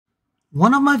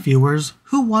One of my viewers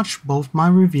who watched both my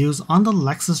reviews on the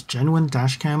Lexus Genuine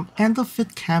Dashcam and the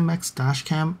Fitcamx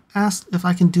Dashcam asked if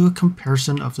I can do a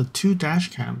comparison of the two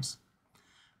dashcams.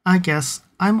 I guess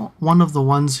I'm one of the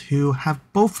ones who have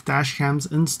both dashcams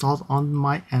installed on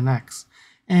my NX,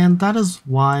 and that is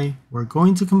why we're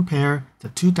going to compare the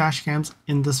two dashcams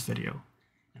in this video.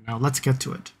 And now let's get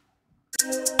to it.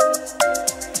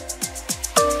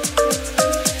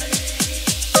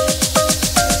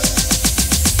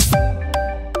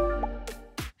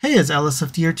 Hey, it's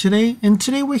LSFD here today, and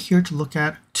today we're here to look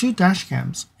at two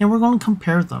dashcams, and we're going to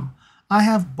compare them. I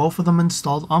have both of them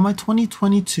installed on my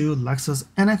 2022 Lexus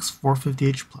NX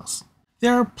 450h Plus.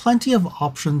 There are plenty of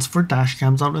options for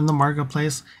dashcams out in the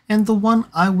marketplace, and the one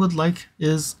I would like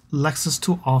is Lexus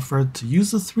to offer to use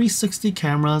the 360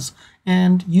 cameras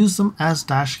and use them as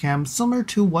dashcams similar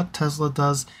to what Tesla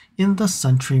does in the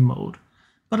Sentry mode.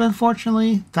 But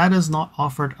unfortunately, that is not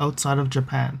offered outside of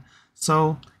Japan,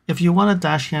 so if you want a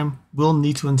dashcam, we'll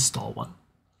need to install one.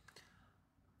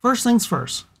 First things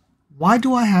first, why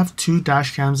do I have two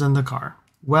dashcams in the car?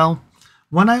 Well,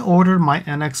 when I ordered my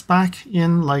NX back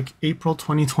in like April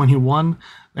 2021,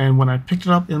 and when I picked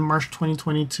it up in March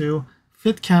 2022,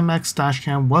 Fitcamx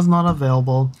Dashcam was not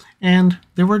available, and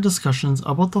there were discussions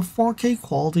about the 4K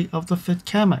quality of the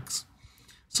Fitcamx.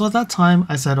 So at that time,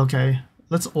 I said, okay,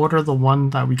 let's order the one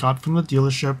that we got from the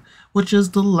dealership, which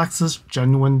is the Lexus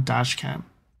Genuine Dashcam.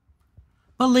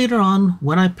 But later on,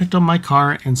 when I picked up my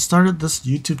car and started this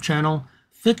YouTube channel,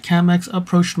 Fitcamx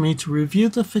approached me to review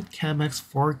the Fitcamx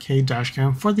 4K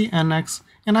dashcam for the NX,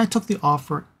 and I took the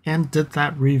offer and did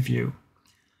that review.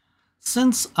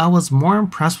 Since I was more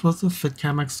impressed with the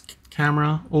Fitcamx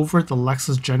camera over the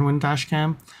Lexus Genuine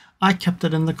Dashcam, I kept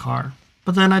it in the car.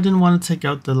 But then I didn't want to take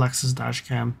out the Lexus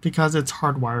Dashcam because it's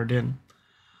hardwired in.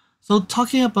 So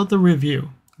talking about the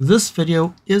review, this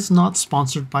video is not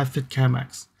sponsored by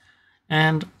Fitcamx.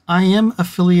 And I am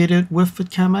affiliated with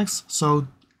Fitcamx, so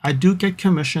I do get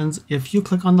commissions if you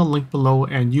click on the link below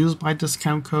and use my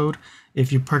discount code if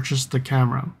you purchase the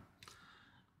camera.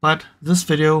 But this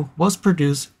video was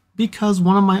produced because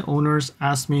one of my owners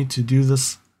asked me to do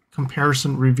this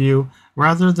comparison review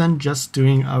rather than just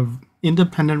doing an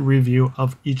independent review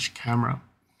of each camera.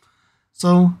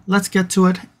 So let's get to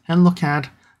it and look at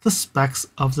the specs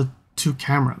of the two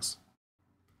cameras.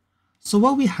 So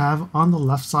what we have on the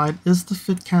left side is the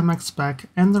Fitcamx spec,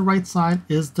 and the right side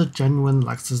is the genuine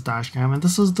Lexus Dashcam, and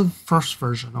this is the first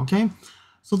version, okay?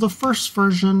 So the first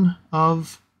version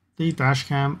of the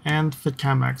Dashcam and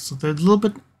Fitcamx, so there's a little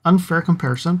bit unfair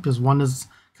comparison because one is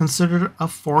considered a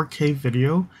 4K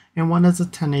video and one is a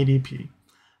 1080p.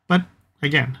 But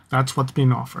again, that's what's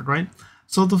being offered, right?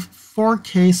 So the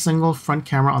 4K single front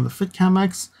camera on the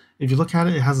Fitcamx, if you look at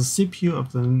it, it has a CPU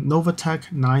of the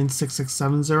Novatec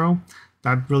 96670.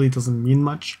 That really doesn't mean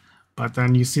much, but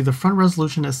then you see the front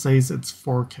resolution, it says it's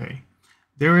 4K.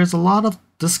 There is a lot of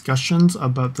discussions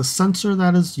about the sensor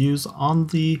that is used on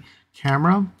the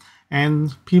camera,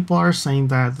 and people are saying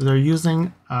that they're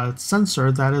using a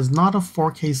sensor that is not a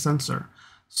 4K sensor.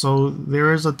 So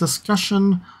there is a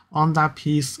discussion on that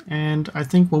piece, and I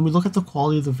think when we look at the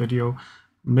quality of the video,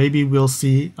 maybe we'll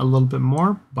see a little bit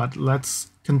more, but let's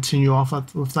continue off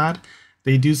with that.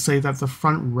 They do say that the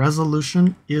front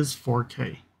resolution is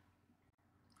 4K.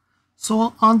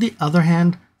 So on the other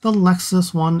hand, the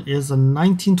Lexus one is a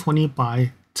 1920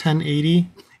 by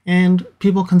 1080, and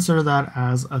people consider that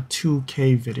as a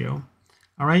 2K video.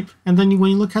 All right, and then when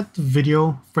you look at the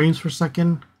video frames per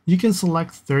second, you can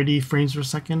select 30 frames per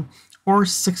second or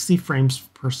 60 frames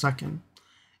per second.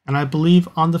 And I believe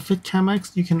on the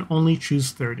Fitcamx, you can only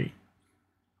choose 30.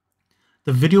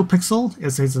 The video pixel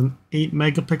is an 8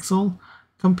 megapixel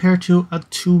compared to a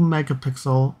 2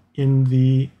 megapixel in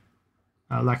the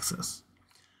Lexus.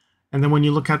 And then when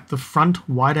you look at the front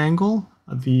wide angle,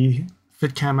 the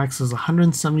Fitcamx is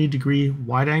 170 degree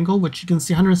wide angle, which you can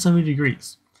see 170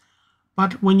 degrees.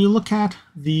 But when you look at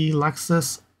the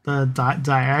Lexus, the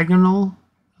diagonal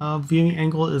viewing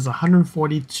angle is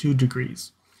 142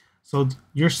 degrees. So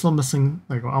you're still missing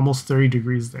like almost 30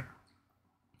 degrees there.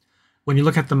 When you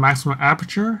look at the maximum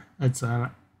aperture, it's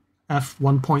a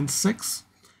f1.6,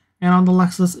 and on the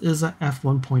Lexus is a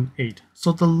f1.8.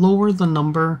 So the lower the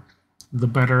number, the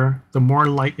better, the more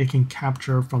light it can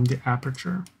capture from the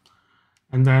aperture.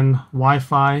 And then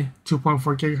Wi-Fi 2.4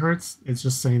 gigahertz, it's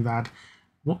just saying that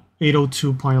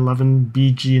 802.11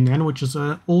 BGN, which is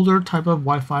an older type of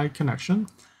Wi-Fi connection.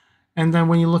 And then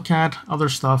when you look at other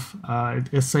stuff,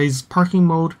 it says parking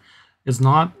mode is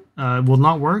not will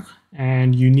not work,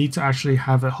 and you need to actually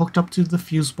have it hooked up to the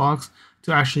fuse box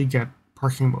to actually get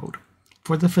parking mode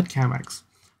for the Fitcamx.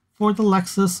 For the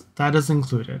Lexus, that is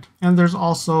included. And there's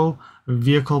also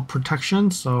vehicle protection.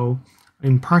 So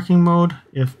in parking mode,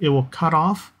 if it will cut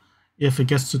off if it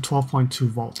gets to 12.2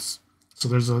 volts. So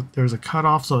there's a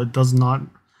cutoff, so it does not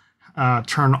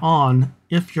turn on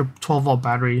if your 12 volt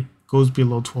battery goes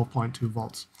below 12.2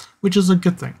 volts, which is a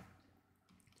good thing.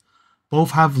 Both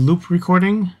have loop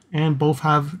recording and both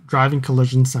have driving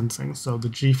collision sensing, so the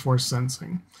G-force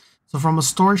sensing. So from a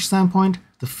storage standpoint,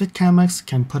 the Fitcamx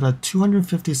can put a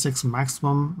 256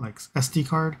 maximum SD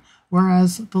card,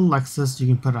 whereas the Lexus you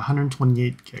can put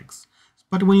 128 gigs.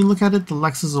 But when you look at it, the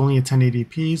Lexus is only a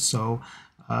 1080p, so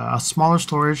a smaller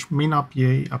storage may not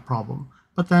be a problem.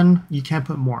 But then you can't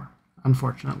put more,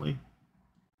 unfortunately.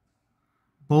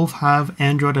 Both have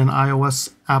Android and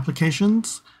iOS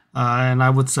applications, and I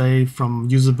would say from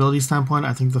usability standpoint,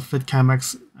 I think the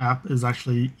Fitcamx app is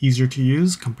actually easier to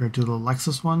use compared to the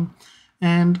Lexus one.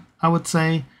 And I would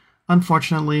say,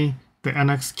 unfortunately, the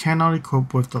NX cannot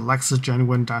equip with the Lexus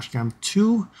Genuine Dashcam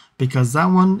 2 because that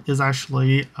one is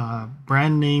actually a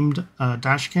brand named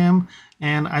dashcam,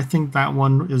 and I think that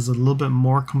one is a little bit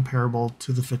more comparable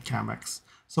to the Fitcamx.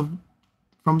 So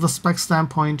from the spec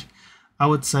standpoint, I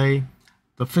would say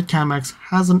the Fitcamx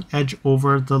has an edge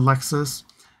over the Lexus,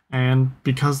 and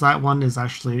because that one is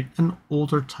actually an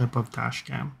older type of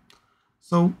dashcam.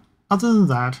 So other than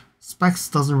that, specs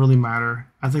doesn't really matter.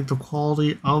 I think the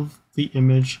quality of the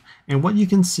image and what you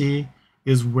can see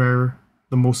is where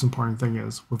the most important thing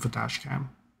is with the dashcam.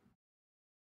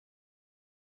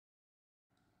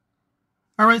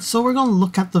 Alright, so we're going to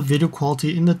look at the video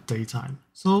quality in the daytime.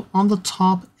 So on the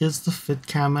top is the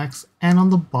Fitcamx and on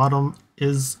the bottom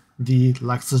is the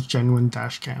Lexus Genuine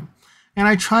Dashcam. And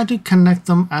I tried to connect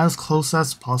them as close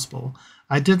as possible.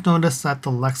 I did notice that the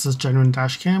Lexus Genuine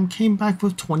Dashcam came back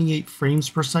with 28 frames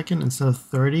per second instead of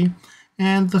 30,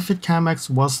 and the Fitcamx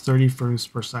was 30 frames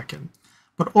per second.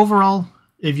 But overall,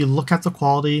 if you look at the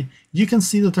quality, you can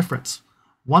see the difference.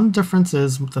 One difference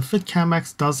is the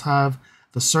Fitcamx does have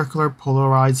the circular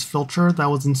polarized filter that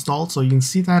was installed, so you can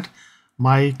see that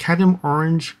my cadmium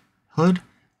orange hood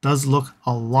does look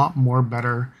a lot more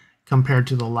better compared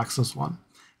to the Lexus one.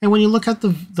 And when you look at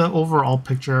the overall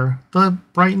picture, the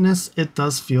brightness, it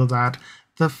does feel that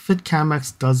the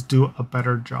Fitcamx does do a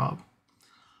better job.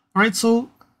 Alright,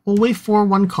 so we'll wait for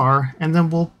one car and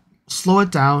then we'll slow it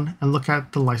down and look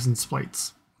at the license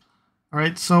plates.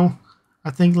 Alright, so I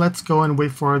think let's go and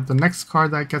wait for the next car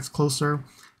that gets closer,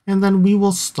 and then we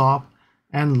will stop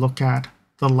and look at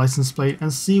the license plate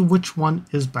and see which one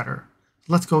is better.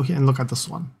 Let's go and look at this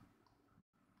one.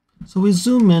 So we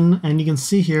zoom in and you can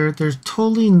see here there's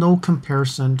totally no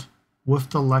comparison with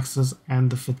the Lexus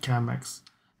and the Fitcamx.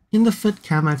 In the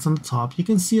Fitcamx on the top, you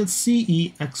can see it's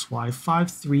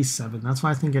CEXY537, that's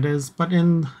what I think it is, but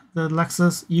in the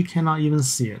Lexus, you cannot even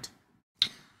see it.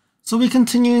 So we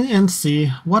continue and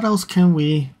see what else can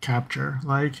we capture.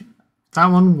 Like that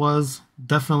one was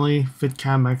definitely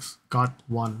Fitcamx got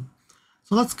one.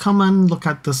 So let's come and look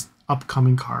at this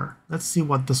upcoming car. Let's see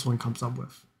what this one comes up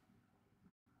with.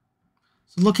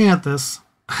 So looking at this,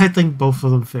 I think both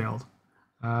of them failed.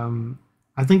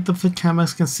 I think the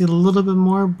Fitcamx can see a little bit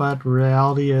more, but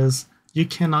reality is you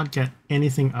cannot get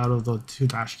anything out of the two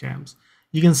dash cams.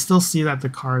 You can still see that the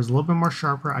car is a little bit more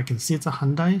sharper. I can see it's a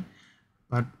Hyundai,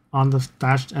 but on the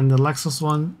dash and the Lexus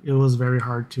one, it was very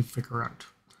hard to figure out.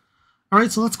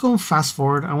 Alright, so let's go and fast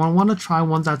forward. I want to try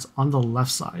one that's on the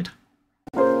left side.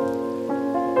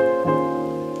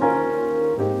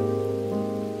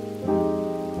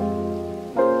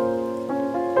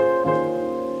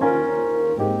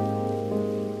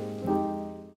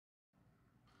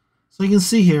 So you can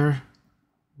see here,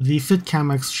 the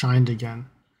Fitcamx shined again.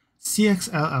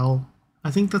 CXLL, I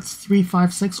think that's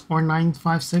 356 or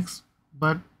 956,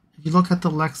 but if you look at the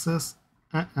Lexus,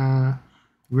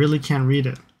 really can't read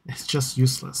it. It's just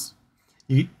useless.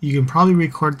 You can probably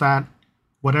record that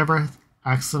whatever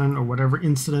accident or whatever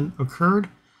incident occurred,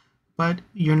 but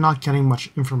you're not getting much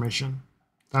information.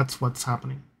 That's what's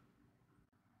happening.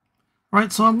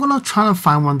 Alright, so I'm going to try to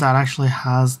find one that actually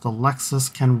has the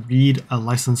Lexus can read a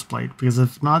license plate, because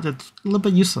if not, it's a little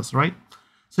bit useless, right?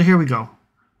 So here we go.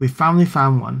 We finally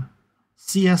found one.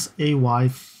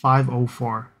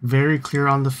 CSAY504. Very clear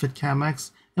on the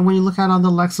Fitcamx, and when you look at it on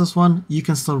the Lexus one, you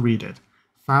can still read it.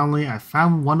 Finally, I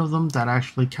found one of them that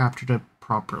actually captured it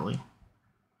properly.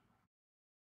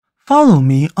 Follow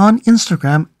me on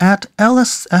Instagram at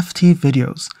LSFT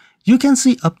Videos. You can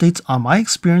see updates on my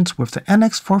experience with the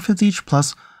NX 450H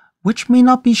Plus, which may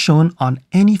not be shown on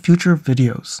any future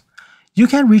videos. You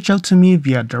can reach out to me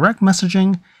via direct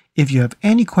messaging if you have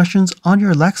any questions on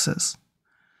your Lexus.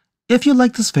 If you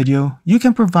like this video, you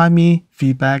can provide me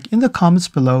feedback in the comments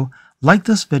below, like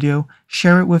this video,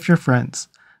 share it with your friends.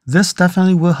 This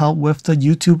definitely will help with the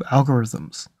YouTube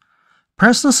algorithms.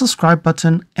 Press the subscribe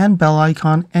button and bell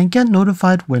icon and get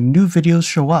notified when new videos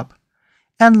show up.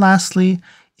 And lastly,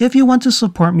 if you want to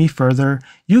support me further,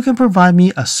 you can provide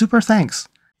me a super thanks,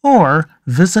 or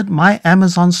visit my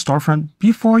Amazon storefront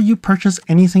before you purchase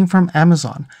anything from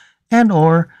Amazon,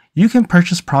 or you can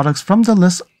purchase products from the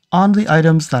list on the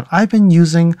items that I've been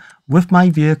using with my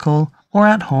vehicle or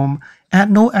at home at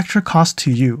no extra cost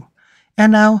to you.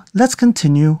 And now let's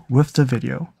continue with the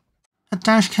video. A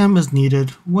dashcam is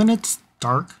needed when it's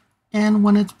dark and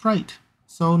when it's bright.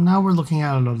 So now we're looking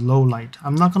at a low light. I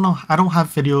don't have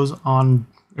videos on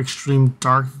extreme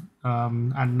dark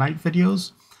at night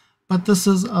videos, but this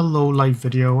is a low light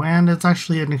video and it's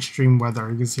actually in extreme weather.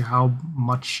 You can see how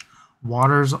much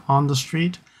water's on the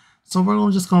street. So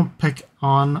we're just going to pick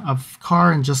on a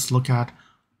car and just look at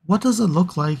what does it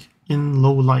look like in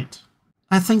low light.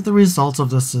 I think the results of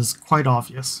this is quite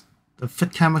obvious. The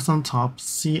Fitcamx on top,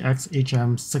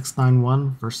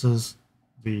 CXHM691 versus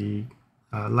the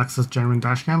Lexus Genuine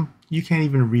Dashcam, you can't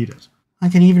even read it. I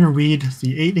can even read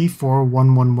the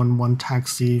 884-1111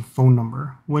 taxi phone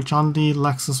number, which on the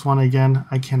Lexus one again,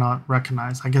 I cannot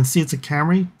recognize. I can see it's a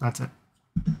Camry, that's it.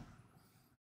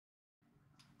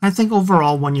 I think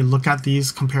overall when you look at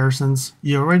these comparisons,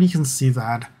 you already can see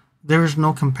that there is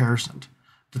no comparison.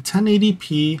 The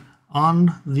 1080p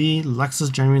on the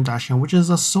Lexus Genuine Dashcam, which is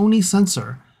a Sony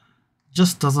sensor,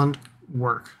 just doesn't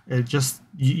work. It just,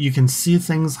 you can see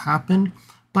things happen,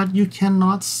 but you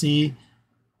cannot see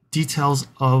details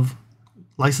of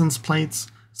license plates,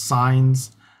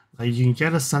 signs. Like you can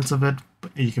get a sense of it,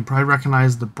 but you can probably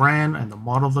recognize the brand and the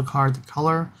model of the car, the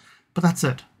color, but that's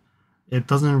it. It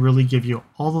doesn't really give you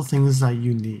all the things that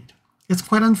you need. It's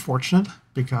quite unfortunate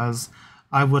because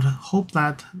I would hope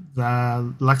that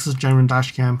the Lexus Genuine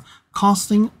Dashcam,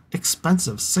 costing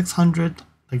expensive, $600,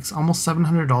 like almost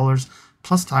 $700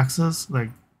 plus taxes,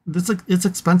 like it's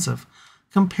expensive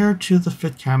compared to the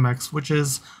Fitcamx, which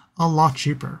is a lot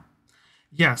cheaper.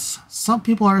 Yes, some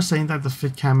people are saying that the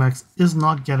Fitcamx is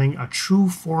not getting a true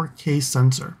 4K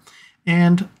sensor,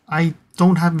 and I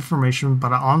don't have information,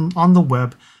 but on the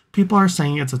web, people are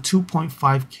saying it's a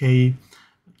 2.5K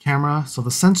camera. So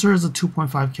the sensor is a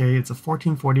 2.5K, it's a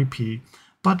 1440p,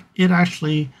 but it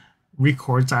actually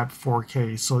records at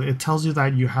 4K. So it tells you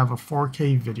that you have a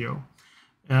 4K video.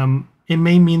 It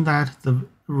may mean that the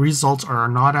results are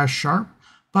not as sharp,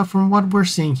 but from what we're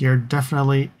seeing here,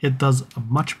 definitely it does a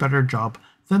much better job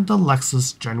than the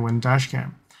Lexus Genuine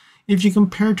Dashcam. If you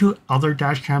compare to other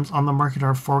dashcams on the market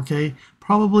are 4K,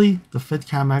 probably the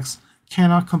Fitcamx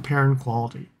cannot compare in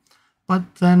quality.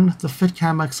 But then the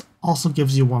Fitcamx also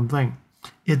gives you one thing.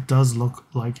 It does look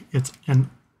like it's an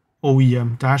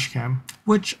OEM dashcam,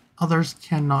 which others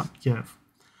cannot give.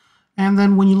 And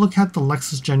then when you look at the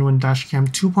Lexus Genuine Dashcam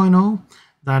 2.0,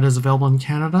 that is available in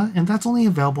Canada, and that's only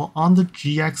available on the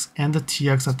GX and the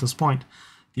TX at this point.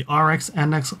 The RX,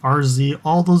 NX, RZ,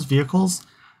 all those vehicles,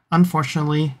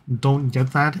 unfortunately, don't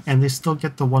get that, and they still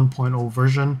get the 1.0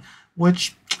 version,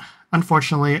 which,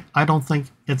 unfortunately, I don't think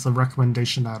it's a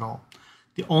recommendation at all.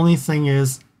 The only thing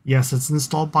is, yes, it's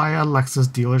installed by a Lexus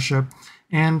dealership,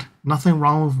 and nothing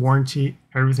wrong with warranty,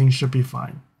 everything should be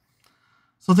fine.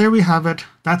 So there we have it.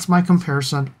 That's my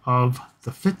comparison of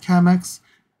the Fitcamx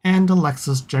and the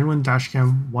Lexus Genuine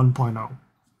Dashcam 1.0.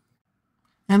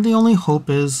 And the only hope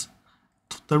is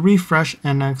the Refresh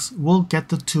NX will get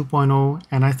the 2.0,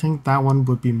 and I think that one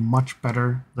would be much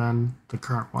better than the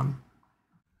current one.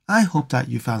 I hope that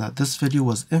you found that this video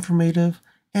was informative,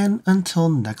 and until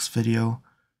next video,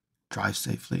 drive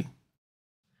safely.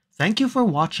 Thank you for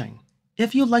watching.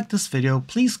 If you liked this video,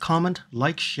 please comment,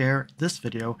 like, share this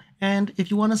video, and if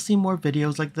you want to see more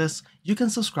videos like this, you can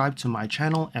subscribe to my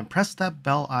channel and press that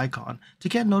bell icon to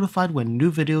get notified when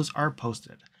new videos are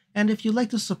posted. And if you'd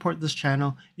like to support this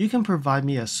channel, you can provide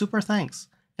me a super thanks.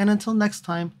 And until next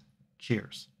time,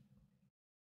 cheers.